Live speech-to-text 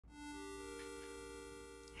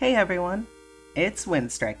Hey everyone, it's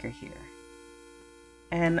Windstriker here.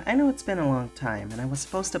 And I know it's been a long time and I was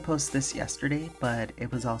supposed to post this yesterday, but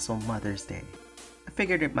it was also Mother's Day. I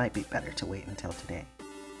figured it might be better to wait until today.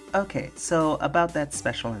 Okay, so about that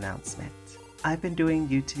special announcement. I've been doing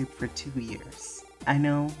YouTube for 2 years. I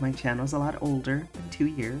know my channel's a lot older than 2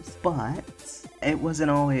 years, but it wasn't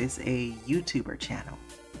always a YouTuber channel.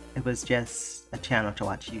 It was just a channel to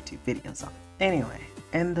watch YouTube videos on. Anyway,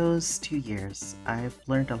 in those 2 years, I've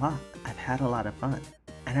learned a lot. I've had a lot of fun.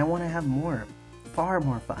 And I want to have more, far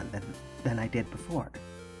more fun than I did before.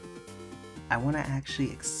 I want to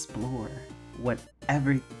actually explore what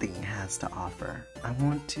everything has to offer. I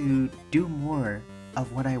want to do more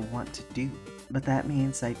of what I want to do. But that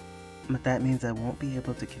means I won't be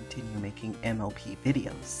able to continue making MLP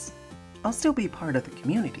videos. I'll still be part of the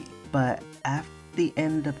community, but after the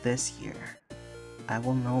end of this year, I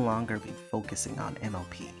will no longer be focusing on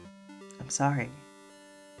MLP. I'm sorry.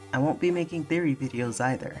 I won't be making theory videos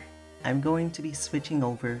either. I'm going to be switching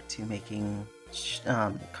over to making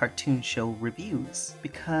cartoon show reviews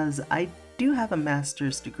because I do have a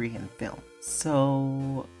master's degree in film.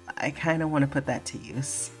 So I kind of want to put that to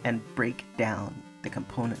use and break down the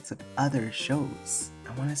components of other shows.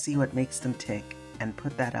 I want to see what makes them tick and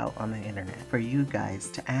put that out on the internet for you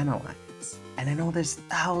guys to analyze. And I know there's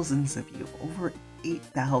thousands of you, over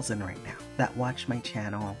 8,000 right now, that watch my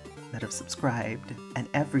channel, that have subscribed, and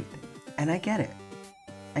everything. And I get it.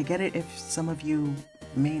 I get it if some of you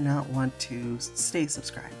may not want to stay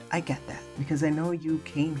subscribed. I get that, because I know you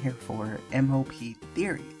came here for MOP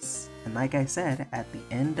theories. And like I said, at the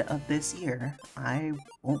end of this year, I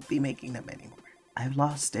won't be making them anymore. I've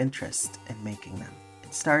lost interest in making them.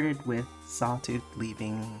 It started with Sawtooth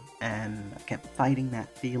leaving, and I kept fighting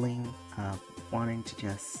that feeling of wanting to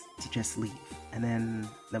just leave. And then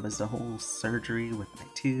there was the whole surgery with my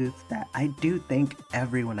tooth that I do thank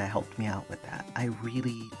everyone that helped me out with that. I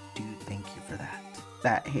really do thank you for that.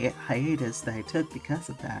 That hiatus that I took because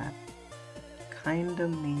of that kind of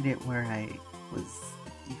made it where I was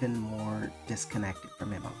even more disconnected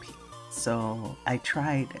from MLP. So I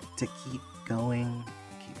tried to keep going,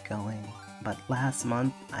 but last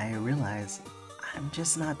month I realized I'm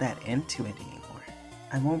just not that into it anymore.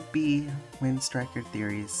 I won't be Windstriker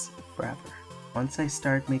Theories forever. Once I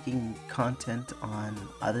start making content on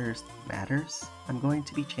other matters, I'm going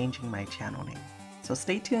to be changing my channel name. So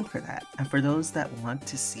stay tuned for that. And for those that want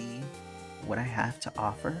to see what I have to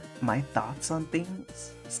offer, my thoughts on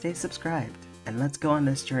things, stay subscribed and let's go on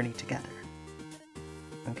this journey together.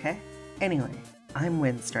 Okay? Anyway, I'm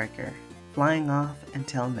Windstriker, flying off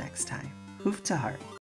until next time. Hoof to heart.